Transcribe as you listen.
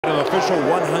An official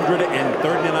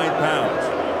 139 pounds.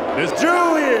 It's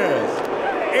Julius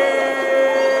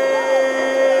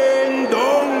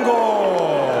Indongo.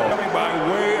 Coming by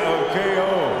way of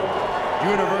KO.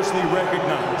 Universally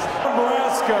recognized.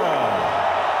 Nebraska.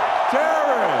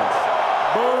 Terence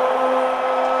Crawford.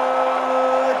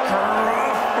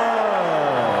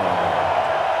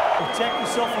 Protect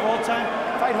yourself at all time.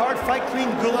 Fight hard, fight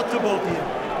clean. Good luck to both of you.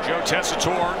 Joe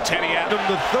Tessitore, Teddy Adams,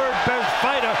 the third best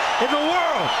fighter in the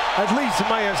world, at least in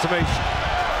my estimation.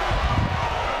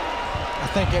 I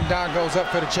think Indongo's up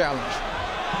for the challenge.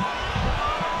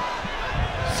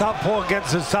 Southpaw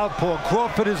against the southpaw.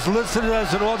 Crawford is listed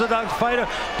as an orthodox fighter,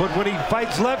 but when he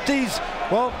fights lefties,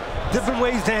 well, different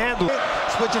ways to handle it.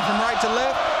 Switching from right to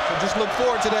left, so just look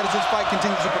forward to that as this fight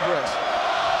continues to progress.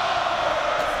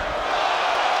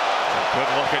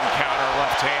 good-looking counter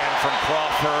left hand from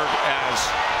Crawford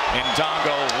as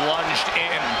Indongo lunged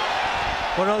in.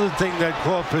 One other thing that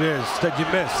Crawford is that you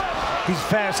missed, he's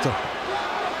faster,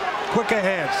 quicker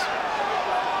hands,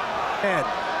 and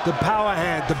the power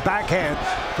hand, the backhand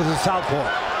for the southpaw.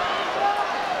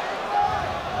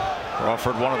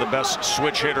 Crawford, one of the best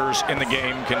switch hitters in the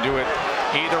game, can do it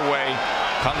either way.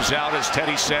 Comes out, as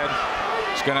Teddy said,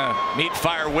 he's going to meet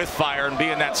fire with fire and be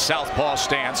in that southpaw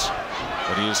stance.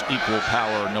 But he has equal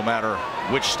power no matter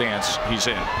which stance he's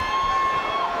in.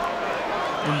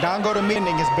 Indongo to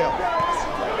mending his belt.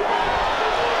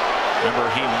 Remember,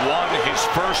 he won his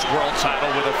first world title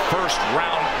with a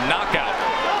first-round knockout.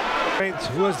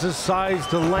 Who has the size,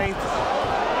 the length,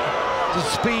 the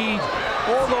speed,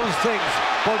 all those things.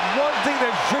 But one thing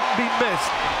that shouldn't be missed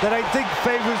that I think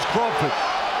favors Crawford,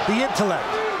 the intellect.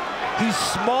 He's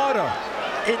smarter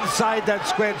inside that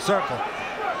squared circle.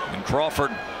 And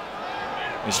Crawford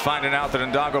is finding out that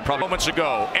Indongo probably moments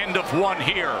ago. End of one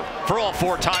here for all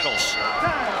four titles.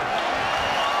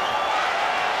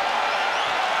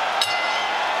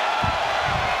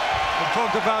 I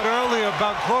talked about earlier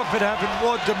about Crawford having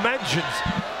more dimensions.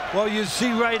 Well, you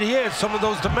see right here some of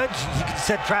those dimensions. You can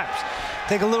set traps.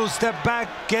 Take a little step back,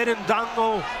 get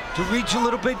Indongo to reach a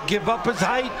little bit, give up his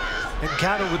height, and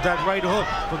counter with that right hook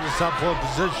from the southpaw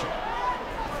position.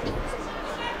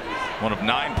 One of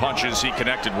 9 punches he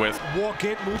connected with. Walk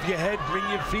in, move your head, bring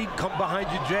your feet, come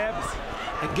behind your jab,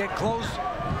 and get close.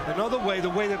 Another way, the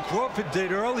way that Crawford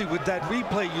did early with that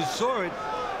replay, you saw it.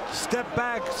 Step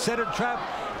back, set a trap,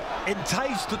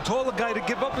 entice the taller guy to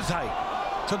give up his height,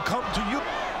 to come to you.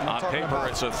 On paper,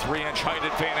 it's a 3-inch height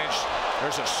advantage.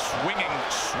 There's a swinging,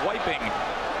 swiping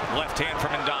left hand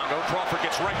from Indongo. Crawford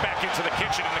gets right back into the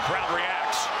kitchen and the crowd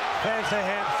reacts. Faster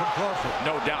hand from Crawford.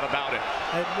 No doubt about it.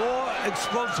 And more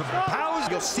explosive powers.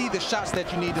 You'll see the shots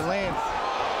that you need to land.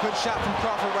 Good shot from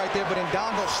Crawford right there, but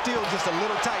Indongo still just a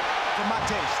little tight for my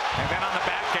taste. And then on the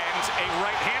back end, a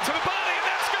right hand to the body, and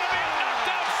that's going to be a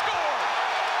knockdown score.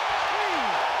 3,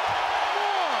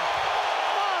 4,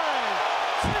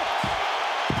 5, 6,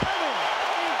 7,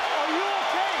 8. Are you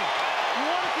okay? You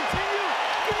want to continue?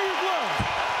 Give me your gloves.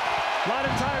 A lot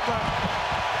of time left.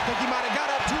 I think he might have got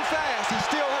up too fast. He's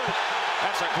still hurt.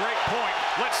 That's a great point.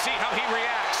 Let's see how he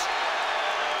reacts.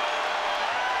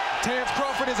 Terence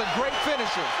Crawford is a great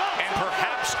finisher. And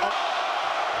perhaps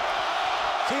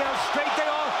See how straight they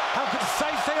are, how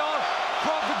concise they are.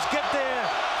 Crawford's get there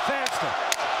faster.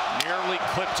 nearly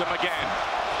clipped him again.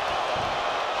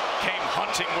 Came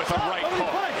hunting with a right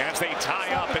hook as they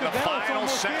tie up in the final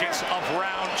seconds of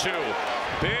round 2.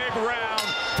 Big round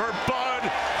for Bud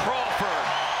Crawford.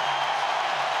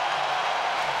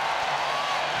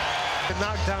 The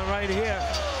knockdown right here.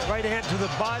 Right hand to the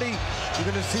body.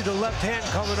 You're going to see the left hand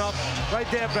coming up right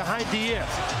there behind the ear.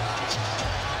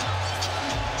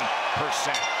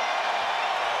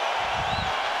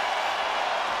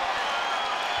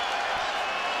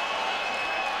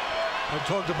 I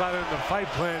talked about it in the fight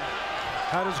plan.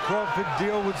 How does Crawford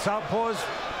deal with southpaws?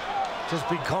 Just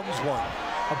becomes one.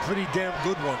 A pretty damn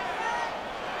good one.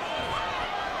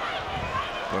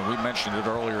 When we mentioned it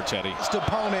earlier, Teddy. Best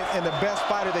opponent and the best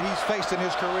fighter that he's faced in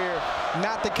his career.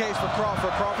 Not the case for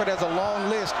Crawford. Crawford has a long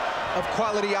list of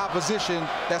quality opposition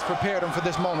that's prepared him for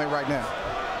this moment right now.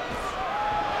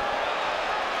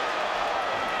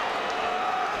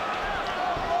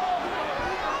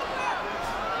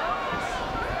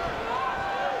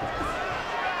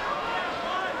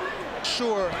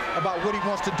 Sure about what he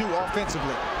wants to do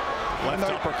offensively. Left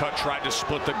uppercut tried to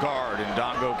split the guard, and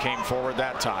Indongo came forward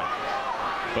that time.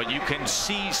 But you can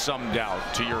see some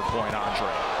doubt, to your point,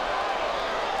 Andre.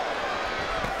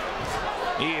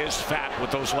 He is fat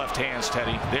with those left hands,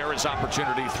 Teddy. There is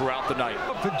opportunity throughout the night.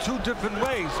 In 2 different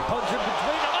ways. Punch in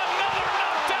between. Another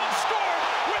knockdown score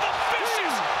with a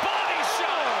vicious body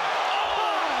shot.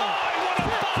 Oh my, what a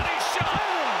body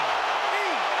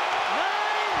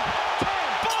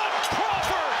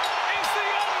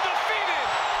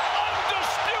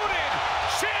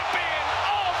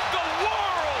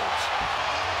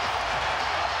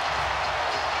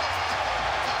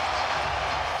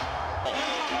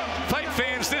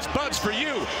gives this buzz for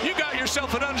you. You got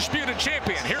yourself an undisputed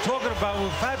champion. Here, talking about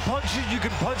with fat punches, you can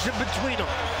punch in between them.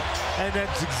 And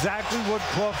that's exactly what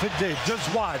Crawford did. Just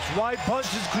watch. Wide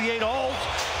punches create holes.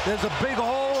 There's a big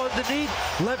hole underneath.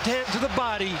 Left hand to the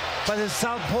body by the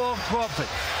southpaw Crawford.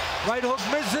 Right hook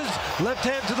misses. Left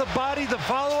hand to the body. The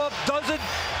follow-up doesn't.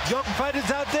 Young fighters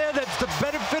out there, that's the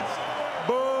benefit.